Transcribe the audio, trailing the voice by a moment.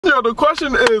Yo, the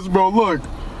question is, bro, look.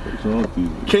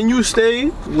 Can you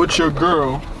stay with your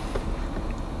girl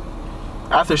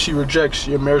after she rejects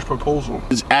your marriage proposal?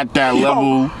 It's at that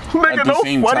level. Nigga, at the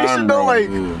same funny time, shit though. bro.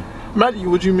 Like, Matthew,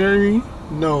 would you marry me?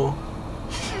 No.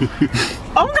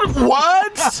 I'm gonna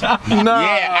what? Nah.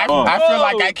 Yeah, I feel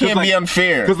like I can't be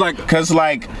unfair. Cause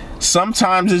like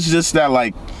sometimes it's just that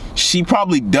like she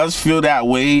probably does feel that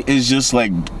way. It's just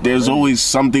like there's always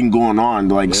something going on.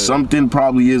 Like something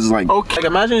probably is like. Okay. Like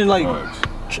imagine like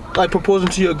proposing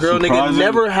to your girl, nigga,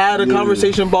 never had a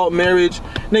conversation about marriage.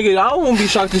 Nigga, I won't be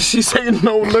shocked if she say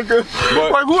no, nigga.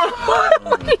 But, like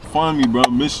what? Find me, bro. I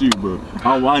miss you, bro.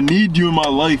 I need you in my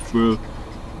life, bro.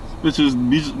 Bitches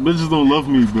don't love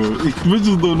me, bro.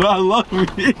 Bitches do not love me.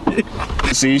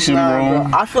 See, bro.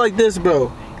 I feel like this,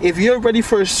 bro. If you're ready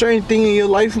for a certain thing in your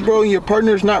life, bro, and your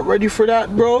partner's not ready for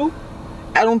that, bro,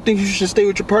 I don't think you should stay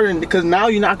with your partner because now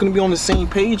you're not gonna be on the same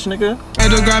page, nigga.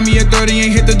 Edo got me at 30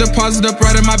 and hit the deposit up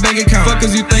right in my bank account. Fuck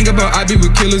as you think about, I be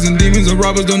with killers and demons and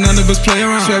robbers, don't none of us play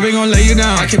around. Swear we gon' lay you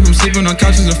down. I keep them sleeping on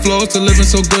couches and floors to living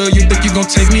so good, you think you gon'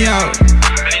 take me out.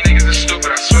 Many niggas are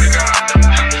stupid, I swear to God.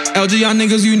 LG, y'all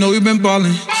niggas, you know we been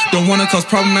ballin'. Don't wanna cause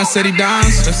problem at Cedii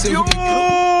Dimez. Let's see what we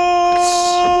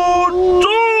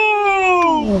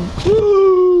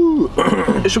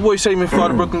It's your boy Cedii McFly,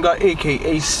 the Brooklyn guy,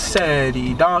 aka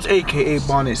Cedii Dimez, aka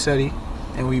Bonnet Cedii,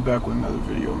 and we back with another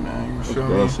video, man. You feel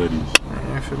me? Man,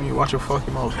 you feel me? Watch your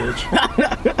fucking mouth, bitch.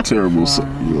 Terrible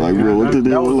Cedii. Like, bro, what did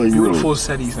they look like, bro? Beautiful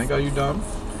Cediis, nigga. Are you dumb?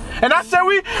 And I said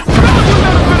we back with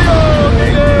another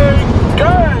video, nigga.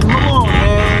 Gang, come on,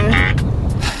 man.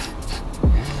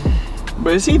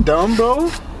 But is he dumb, bro?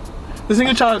 This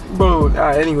nigga trying, bro.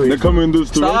 Anyway. They're coming in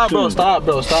this direction. Stop,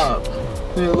 bro.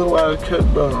 Yeah, little ass cut,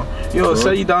 bro. Yo,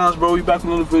 Cedii Dimez, bro. We back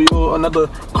with another video, another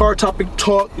car topic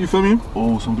talk. You feel me?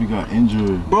 Oh, somebody got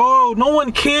injured. Bro, no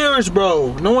one cares,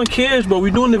 bro. No one cares, bro.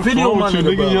 We doing the video, my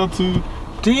nigga, bro.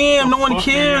 Damn, no one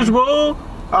cares, bro. All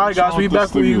right, guys, we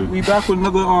back with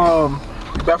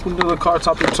another car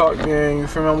topic talk, man. You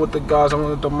feel me? I'm with the guys. I'm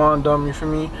with the Mondum. You feel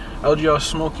me? LGR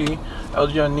Smokey,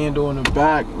 LGR Nando in the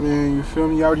back, man. You feel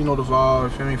me? You already know the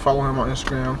vibe. You feel me? Follow him on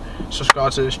Instagram.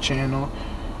 Subscribe to his channel.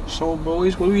 So,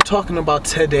 boys, what are we talking about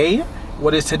today?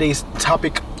 What is today's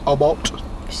topic about?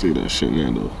 Say that shit,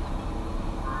 Nando.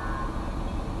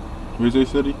 What did you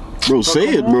say, Cedii? Bro, say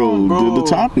it, bro. The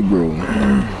topic, bro.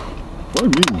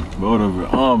 What do you mean?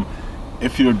 Whatever.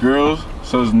 If your girl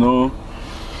says no,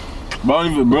 but I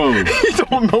don't even, bro. He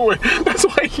don't know it. That's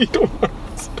why he don't know.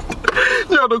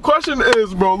 Yo, the question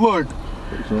is, bro, look.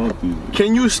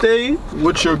 Can you stay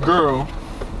with your girl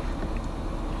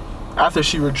after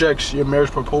she rejects your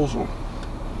marriage proposal?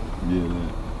 Yeah,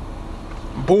 that.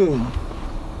 Boom.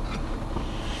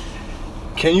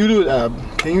 Can you do it, Ab?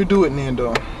 Can you do it,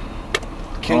 Nando?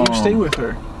 Can you stay with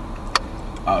her?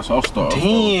 So I'll start.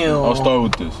 Damn. I'll start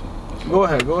with this. Go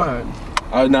ahead.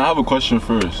 Now I have a question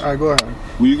first. Alright, go ahead.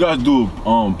 Will you guys do it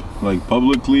like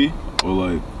publicly or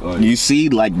like you see,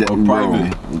 like that,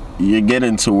 private? You're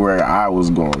getting to where I was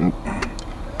going.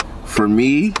 For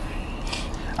me,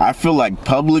 I feel like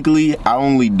publicly, I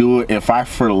only do it if I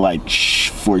feel like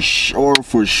for sure,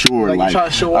 like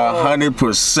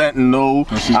 100% no,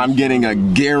 I'm getting a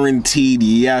guaranteed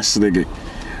yes, nigga.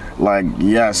 Like,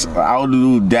 yes, I'll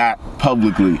do that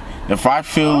publicly. If I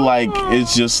feel like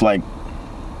it's just like,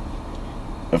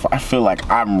 if I feel like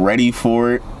I'm ready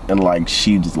for it and like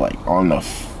she's like on the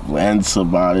fence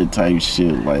about it type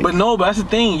shit, like. But that's the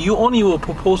thing. You only will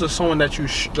propose to someone that you're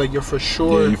for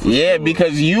sure. Yeah,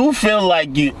 because you feel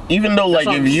like even though like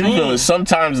if you feel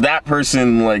sometimes that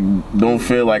person like don't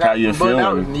feel like how you're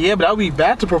feeling. But that would be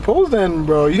bad to propose then,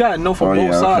 bro. You gotta know from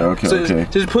both sides. Okay.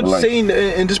 Just saying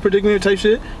in this particular type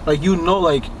shit, like you know,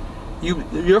 like.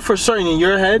 You're for certain in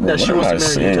your head that she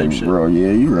wants to marry you type shit. Bro,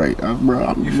 yeah, you're right.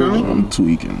 Bro, you feel me? I'm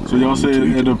tweaking, bro. So y'all say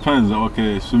it depends.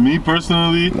 Okay, so me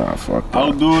personally, nah, fuck that.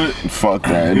 I'll do it. Fuck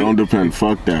that. It don't depend.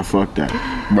 Fuck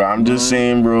that. Bro, I'm just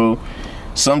saying, bro,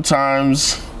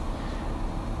 sometimes,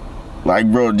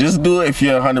 like, bro, just do it if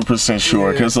you're 100%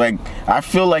 sure. Because, like, I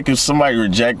feel like if somebody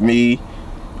reject me,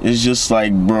 it's just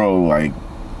like, bro,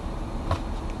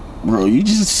 you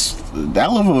just,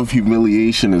 that level of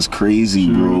humiliation is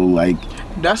crazy, bro. Like,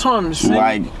 that's what I'm saying.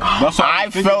 Like, I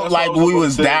felt like we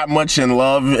was that much in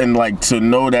love, and like to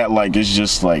know that like it's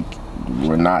just like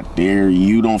we're not there.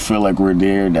 You don't feel like we're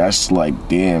there. That's like,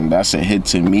 damn, that's a hit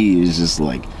to me. It's just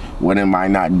like, what am I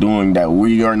not doing that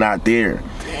we are not there?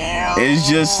 Damn. It's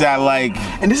just that like,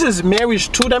 and this is marriage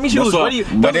too. That means you was ready.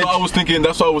 That's what I was thinking.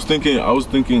 I was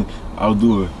thinking I'll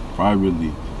do it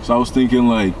privately. So I was thinking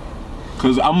like,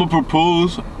 cause I'm gonna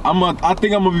propose. I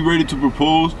think I'm gonna be ready to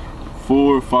propose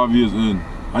 4 or 5 years in.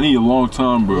 I need a long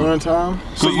time, bro. Long time?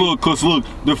 Cause look,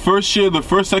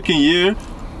 the second year,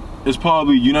 is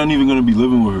probably you're not even gonna be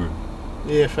living with her.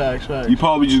 Yeah, facts. You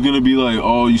probably just gonna be like,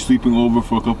 oh, you sleeping over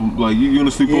for a couple, like you're gonna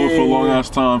sleep over for a long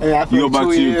ass time. You go back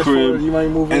to your crib, you might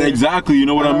move and in. exactly, you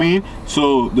know what I mean.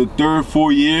 So the third,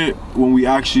 fourth year, when we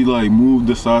actually like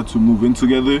decide to move in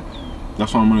together,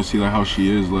 that's when I'm gonna see like how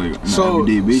she is like on an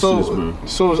everyday basis, bro.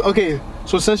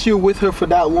 So since you're with her for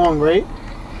that long, right?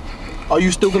 Are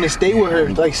you still gonna stay with her?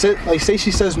 Like say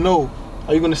she says no,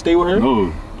 are you gonna stay with her?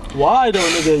 No. Why though,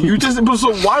 nigga? You just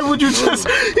so why would you just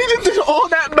he just did all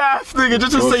that math, nigga,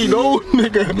 just to say no,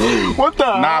 nigga? No. What the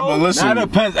hell? Nah, but listen.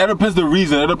 That depends the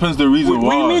reason. That depends the reason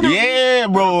why. Yeah,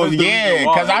 bro. Yeah,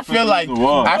 because I feel like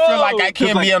I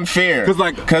can't be unfair.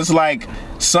 Cause like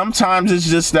sometimes it's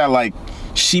just that like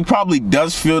she probably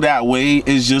does feel that way.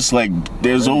 It's just like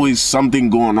there's always something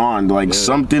going on. Like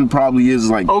something probably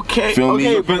is like feel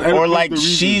me? Or like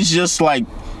she's just like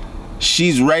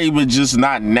she's ready, but just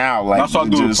not now. Like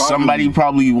just somebody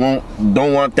probably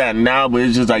don't want that now, but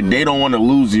it's just like they don't want to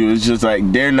lose you. It's just like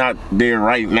they're not there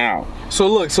right now. So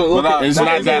look, it's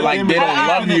not that like they don't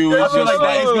love you. It's just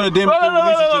like it's gonna damage the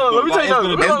relationship. Let me tell you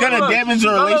something. It's gonna damage the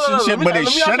relationship, but it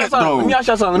shouldn't though. Let me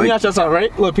ask you something,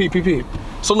 right? Look, P.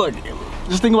 So look,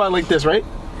 just think about it like this, right?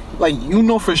 Like you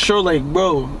know for sure, like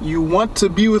bro, you want to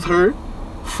be with her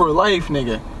for life,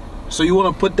 nigga. So you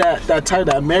want to put that title,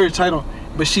 that marriage title.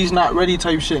 But she's not ready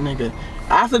type shit, nigga.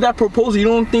 After that proposal, you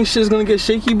don't think shit's gonna get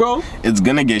shaky, bro? It's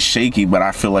gonna get shaky, but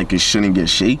I feel like it shouldn't get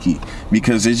shaky.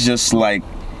 Because it's just like,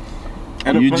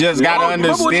 you just gotta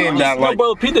understand that, like...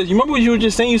 Bro, Peter, you remember what you were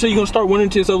just saying? You said you're gonna start wondering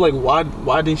to yourself, like,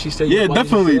 why didn't she say... Yeah,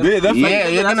 definitely. Yeah,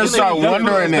 you're gonna start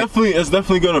wondering it. It's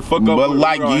definitely gonna fuck up. But,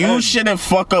 like, you shouldn't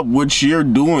fuck up what you're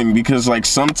doing, because, like,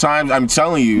 sometimes, I'm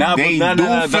telling you, they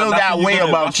do feel that way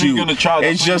about you.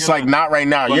 It's just, like, not right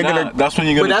now. You're gonna... That's when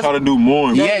you're gonna try to do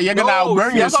more. Yeah, you're gonna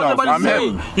outburn yourself.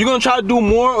 You're gonna try to do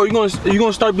more, or you're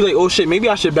gonna start be like, oh, shit, maybe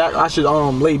I should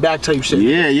lay back type shit.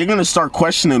 Yeah, you're gonna start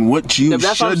questioning what you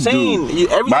should do.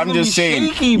 But I'm just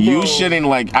saying, shaky, you shouldn't,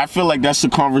 like, I feel like that's a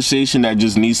conversation that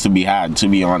just needs to be had, to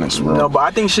be honest, bro. No, but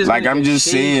I think shit's like, I'm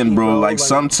just saying, bro, like,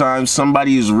 sometimes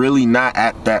somebody is really not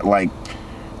at that, like,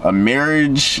 a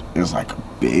marriage is like a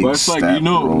big but it's step, like, you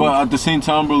know, bro. But at the same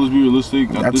time, bro, let's be realistic.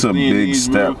 That's a big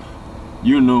step. Bro,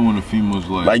 you know when a female's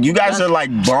like you guys are like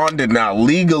bonded now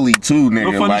legally too,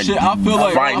 nigga. No like, shit, I feel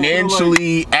like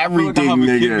financially, everything, I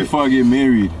nigga. Before I get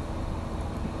married.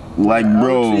 Like,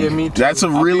 bro, that's a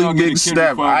really big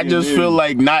step. I just feel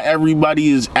like not everybody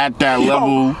is at that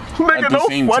level at the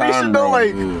same time, bro.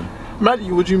 Like,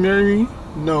 Matthew, would you marry me?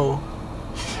 No.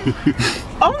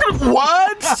 I'm gonna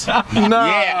what? Nah,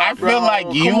 yeah, I feel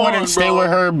like you wouldn't stay with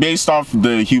her based off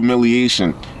the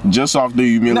humiliation, just off the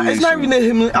humiliation. Nah, it's not even the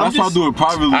humiliation. That's why I do it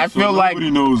privately. I feel like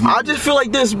knows I just feel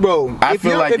like this, bro. I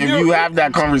feel like if you have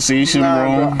that conversation,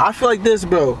 bro. I feel like this,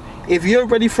 bro. If you're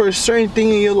ready for a certain thing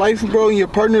in your life, bro, and your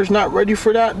partner's not ready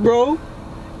for that, bro,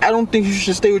 I don't think you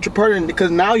should stay with your partner, because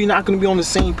now you're not gonna be on the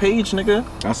same page, nigga.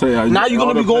 Now you're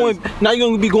gonna be going. Now you're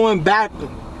gonna be going back,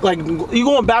 like you're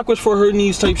going backwards for her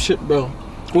needs type shit, bro.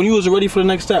 When you was ready for the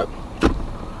next step.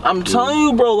 I'm telling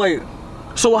you, bro. Like,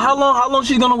 so how long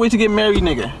she's gonna wait to get married,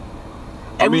 nigga?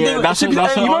 Everything.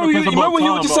 Remember what he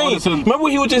was just saying. Remember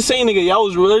what he was just saying, nigga. Y'all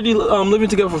was already living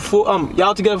together for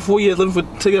y'all together for 4 years, living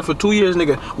together for 2 years,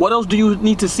 nigga. What else do you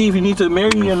need to see if you need to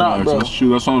marry me or not, bro? That's true.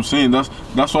 That's what I'm saying. That's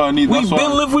why I need. We've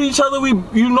been living with each other.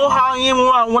 You know how I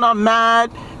am when I'm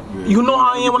mad. Yeah, you know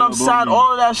how I am when I'm sad.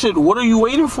 All of that shit. What are you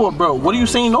waiting for, bro? What are you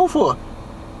saying no for?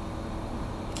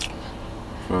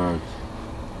 Facts.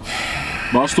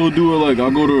 But I still do it, like, I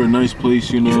go to a nice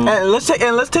place, you know. And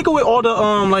let's take away all the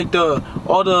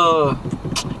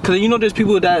cause you know there's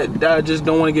people that just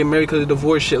don't want to get married because of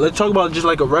divorce shit. Let's talk about just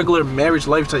like a regular marriage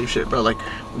life type shit, bro. Like,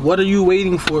 what are you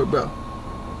waiting for, bro?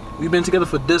 We've been together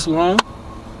for this long.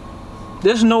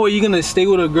 There's no way you're gonna stay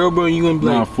with a girl, bro, and you're gonna be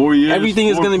like, 4 years, everything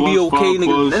is gonna be okay,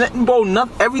 nigga. And, bro,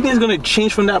 everything's gonna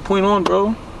change from that point on,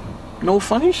 bro. No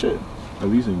funny shit. At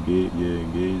least engage, yeah.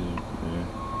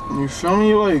 You feel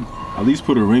me? Like, at least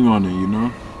put a ring on it, you know?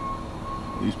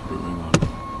 At least put a ring on it,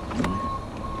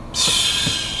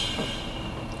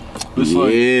 you know?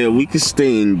 Yeah, we can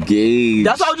stay engaged.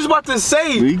 That's what I was just about to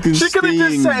say. She could have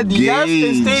just said yes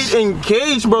and stayed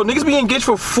engaged, bro. Niggas be engaged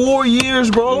for 4 years,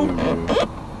 bro.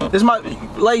 Yeah, it's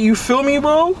like, you feel me,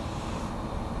 bro?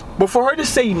 But for her to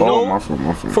say no, my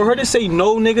fault. For her to say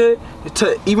no, nigga,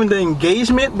 to even the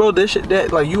engagement, bro, this shit,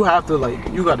 that, like, you have to,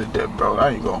 like, you gotta dip, bro.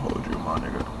 I ain't gonna hold you, my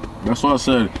nigga. That's what I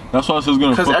said. That's why I said it's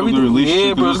gonna fuck up the relationship.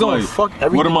 Yeah, bro, it's gonna fuck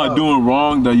everything. What am I doing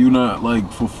wrong that you not,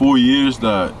 like, for 4 years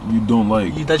that you don't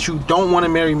like? That you don't want to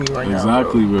marry me right now.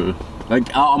 Exactly, bro. Like,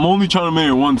 I'm only trying to marry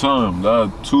her one time. That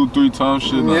 2-3 times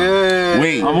shit. Nah. Yeah.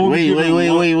 Wait.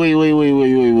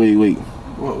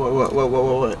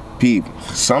 What? Peep.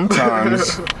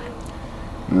 Sometimes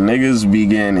niggas be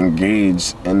getting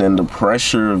engaged, and then the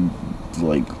pressure of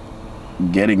like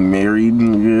getting married,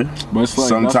 nigga, but it's like,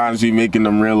 sometimes be making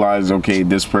them realize, okay,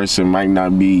 this person might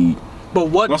not be. But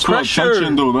what that's pressure? For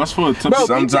attention, though. That's for attention. Bro,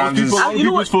 sometimes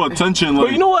it's for attention. Like,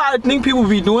 but you know what I think people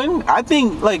be doing? I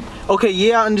think like, okay,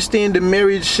 yeah, I understand the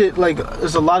marriage shit. Like,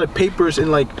 there's a lot of papers and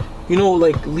like, you know,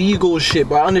 like legal shit.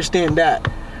 But I understand that.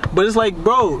 But it's like,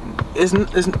 bro, it's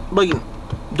like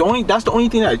that's the only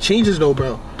thing that changes, though,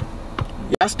 bro.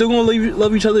 Y'all still gonna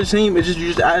love each other the same. It's just you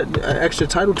just add an extra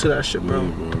title to that shit, bro.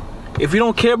 Yeah, bro. If you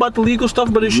don't care about the legal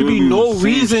stuff, but there should be no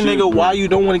reason, nigga, why you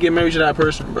don't want to get married to that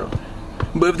person, bro.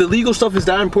 But if the legal stuff is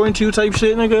that important to you, type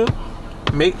shit, nigga,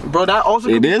 bro, that also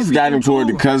it is that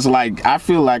important because, like, I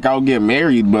feel like I'll get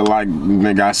married, but like,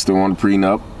 nigga, I still want a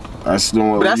prenup. I still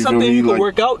want. But that's something you can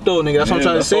work out, though, nigga. That's what I'm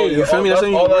trying to say. You feel me? That's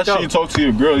something you can work out. You talk to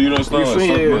your girl, you know, it's not.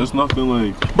 It's nothing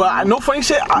like. But no funny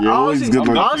shit. I honestly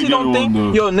don't think,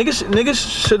 yo,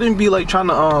 niggas shouldn't be like trying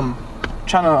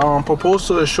to propose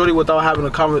to a shorty without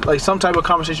having some type of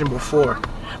conversation before.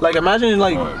 Like, imagine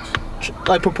like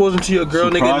proposing to your girl,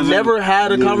 nigga, never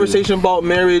had a conversation about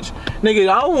marriage, nigga.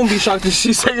 I won't be shocked if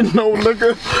she say no,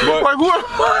 nigga. Like, what?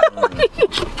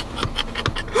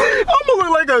 I'm gonna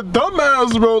look like a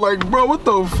dumbass, bro. Like, bro, what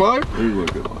the fuck?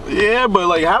 Yeah, but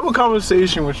like, have a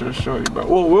conversation with your shorty, bro.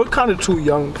 Well, we're kind of too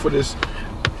young for this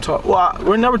talk. Well,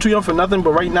 we're never too young for nothing,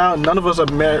 but right now, none of us are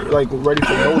married, like, ready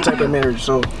for no type of marriage.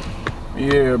 So,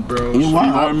 yeah, bro. You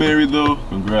are married though?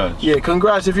 Congrats. Yeah,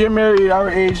 congrats. If you're married our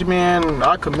age, man,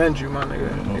 I commend you, my nigga.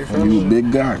 Yeah, you feel me? You a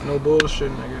big guy. No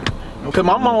bullshit, nigga. Cause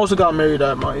my mom also got married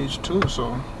at my age too,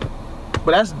 so.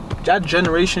 But that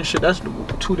generation shit. That's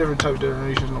two different types of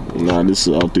generations. No bullshit. Nah, this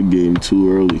is out the game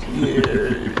too early.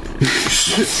 Yeah.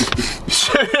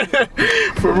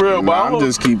 For real, but I'm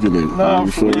just keeping it. Nah,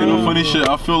 you know, funny shit.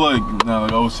 I feel like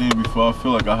like I was saying before. I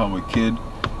feel like I have a kid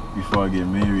before I get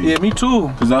married. Yeah, me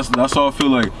too. Cause that's how I feel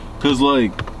like. Cause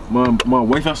like my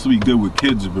wife has to be good with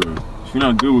kids, bro. If you're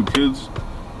not good with kids.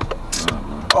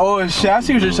 Oh shit! I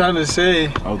see what you're trying to say.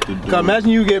 Out the door. Cause imagine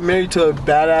you get married to a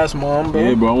badass mom, bro.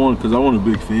 Yeah, bro. I want a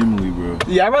big family, bro.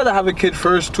 Yeah, I'd rather have a kid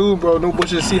first too, bro. No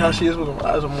bullshit. See how she is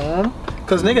as a mom.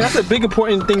 Cause nigga, that's a big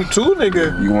important thing too,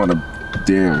 nigga. You want to,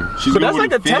 damn. But that's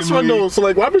like a test one though. So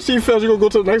like, why if she fails, you gonna go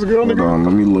to the next girl, nigga? Hold on,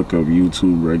 let me look up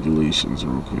YouTube regulations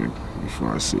real quick before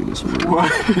I say this word. Come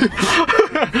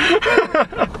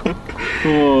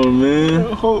on,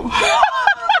 man.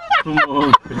 Come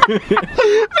on.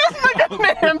 This nigga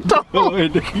man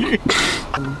talking.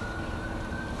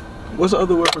 What's the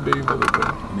other word for baby mother, bro?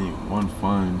 I need one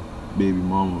fine baby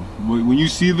mama. When you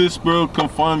see this, bro, come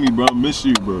find me, bro. I miss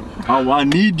you, bro. I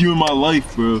need you in my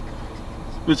life, bro.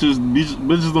 Bitches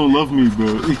don't love me,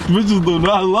 bro. Bitches do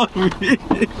not love me.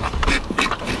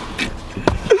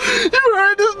 You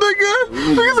heard this nigga?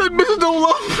 Nigga said bitches don't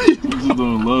love me. Bitches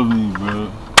don't love me, bro.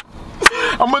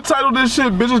 I'm gonna title this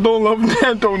shit "Bitches Don't Love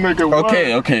Nanto, nigga." What?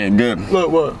 Okay, good. Look,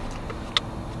 what?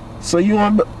 So you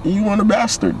want a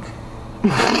bastard?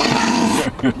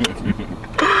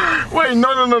 Wait, no.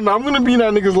 I'm gonna be in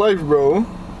that nigga's life, bro.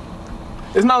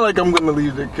 It's not like I'm gonna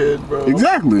leave the kid, bro.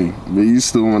 Exactly, but you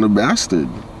still want a bastard.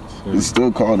 It's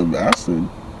still called a bastard.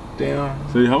 Damn.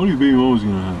 So how many baby mamas you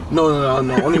gonna have? No,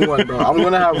 only one, bro. I'm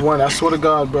gonna have one. I swear to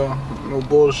God, bro. No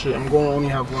bullshit. I'm gonna only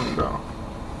have one, bro.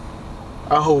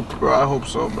 I hope, bro. I hope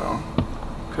so, bro.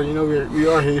 Cause you know we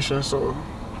are Haitian, so.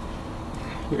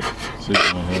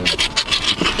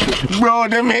 Bro,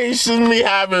 them Haitians be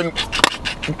having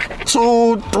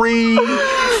 2, 3,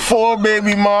 4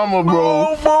 baby mama, bro.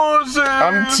 Oh, bullshit.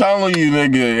 I'm telling you,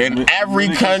 nigga. In every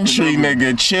country,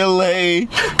 nigga. Chile,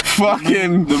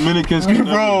 fucking Dominicans,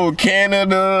 bro,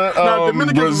 Canada,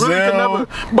 Dominicans Brazil. really can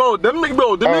never. Bro, them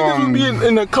niggas would be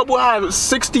in a couple have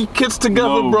 60 kids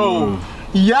together, bro.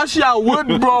 Yes, y'all would,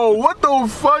 bro. What the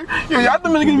fuck? Yo, y'all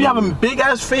Dominicans be having big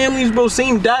ass families, bro.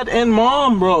 Same dad and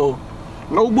mom, bro.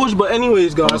 No bush, but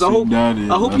anyways, guys, I hope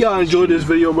y'all enjoyed this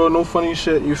video, bro. No funny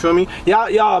shit, you feel me?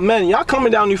 Y'all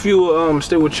comment down if you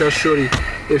stay with your shorty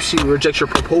if she rejects your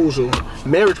proposal,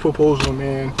 marriage proposal,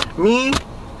 man. Me,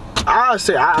 I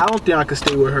say I don't think I could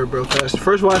stay with her, bro. Cause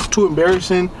first of all, it's too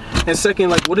embarrassing, and second,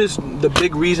 like, what is the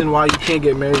big reason why you can't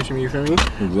get married to me? You feel me?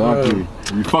 Exactly.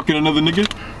 You fucking another nigga?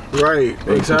 Right,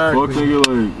 like, exactly. The fuck, nigga,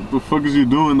 like, what the fuck is you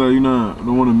doing that you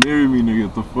don't want to marry me, nigga?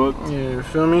 What the fuck? Yeah, you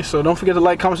feel me? So don't forget to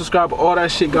like, comment, subscribe, all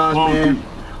that shit, guys, man.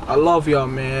 I love y'all,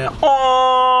 man.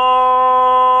 Oh.